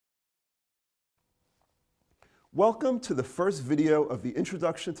Welcome to the first video of the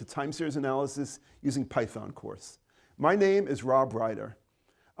Introduction to Time Series Analysis Using Python course. My name is Rob Reider.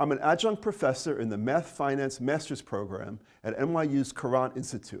 I'm an adjunct professor in the Math Finance Master's Program at NYU's Courant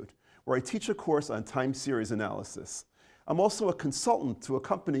Institute, where I teach a course on time series analysis. I'm also a consultant to a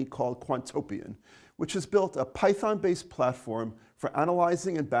company called Quantopian, which has built a Python-based platform for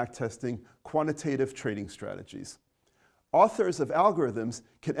analyzing and backtesting quantitative trading strategies. Authors of algorithms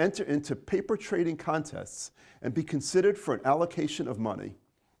can enter into paper trading contests and be considered for an allocation of money.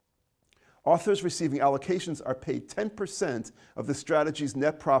 Authors receiving allocations are paid 10% of the strategy's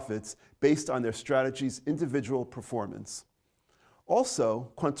net profits based on their strategy's individual performance.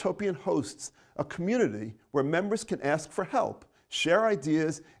 Also, Quantopian hosts a community where members can ask for help, share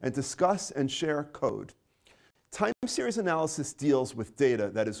ideas, and discuss and share code. Time series analysis deals with data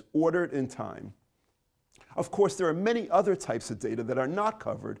that is ordered in time. Of course, there are many other types of data that are not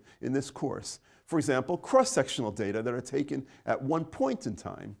covered in this course. For example, cross-sectional data that are taken at one point in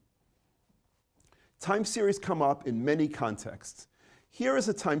time. Time series come up in many contexts. Here is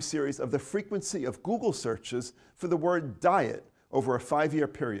a time series of the frequency of Google searches for the word diet over a 5-year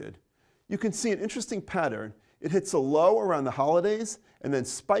period. You can see an interesting pattern. It hits a low around the holidays and then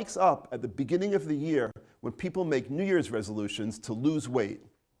spikes up at the beginning of the year when people make New Year's resolutions to lose weight.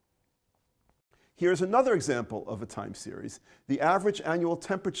 Here's another example of a time series, the average annual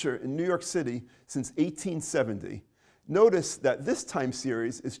temperature in New York City since 1870. Notice that this time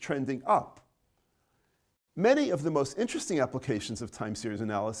series is trending up. Many of the most interesting applications of time series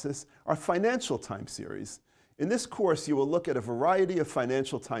analysis are financial time series. In this course, you will look at a variety of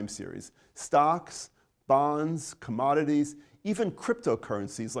financial time series: stocks, bonds, commodities, even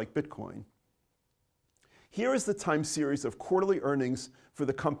cryptocurrencies like Bitcoin. Here is the time series of quarterly earnings for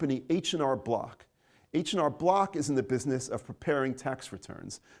the company H&R Block. H&R Block is in the business of preparing tax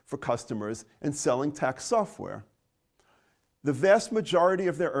returns for customers and selling tax software. The vast majority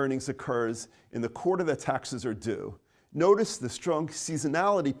of their earnings occurs in the quarter that taxes are due. Notice the strong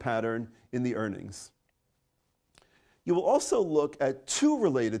seasonality pattern in the earnings. You will also look at two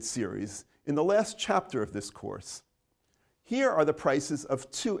related series in the last chapter of this course. Here are the prices of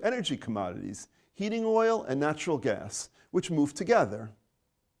two energy commodities, heating oil and natural gas, which move together.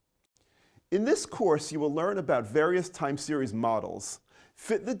 In this course, you will learn about various time series models,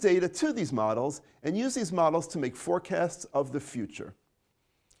 fit the data to these models, and use these models to make forecasts of the future.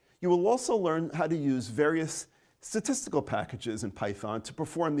 You will also learn how to use various statistical packages in Python to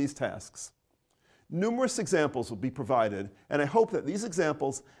perform these tasks. Numerous examples will be provided, and I hope that these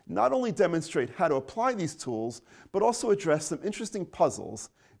examples not only demonstrate how to apply these tools, but also address some interesting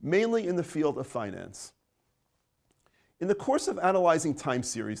puzzles, mainly in the field of finance. In the course of analyzing time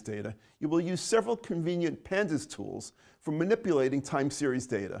series data, you will use several convenient Pandas tools for manipulating time series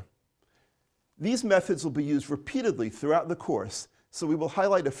data. These methods will be used repeatedly throughout the course, so we will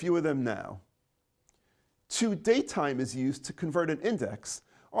highlight a few of them now. ToDateTime is used to convert an index,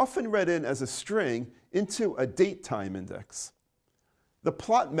 often read in as a string, into a datetime index. The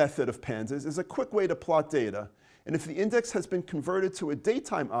plot method of Pandas is a quick way to plot data, and if the index has been converted to a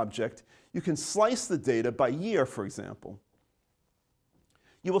datetime object, you can slice the data by year, for example.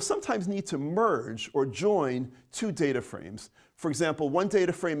 You will sometimes need to merge or join two data frames. For example, one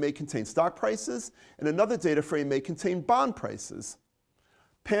data frame may contain stock prices, and another data frame may contain bond prices.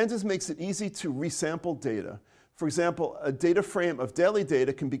 Pandas makes it easy to resample data. For example, a data frame of daily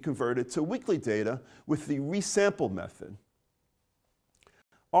data can be converted to weekly data with the resample method.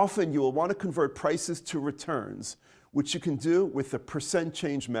 Often, you will want to convert prices to returns, which you can do with the percent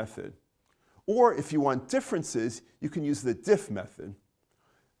change method. Or if you want differences, you can use the diff method.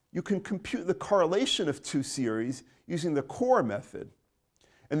 You can compute the correlation of two series using the core method,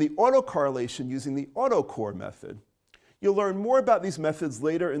 and the autocorrelation using the autocore method. You'll learn more about these methods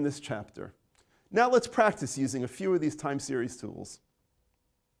later in this chapter. Now let's practice using a few of these time series tools.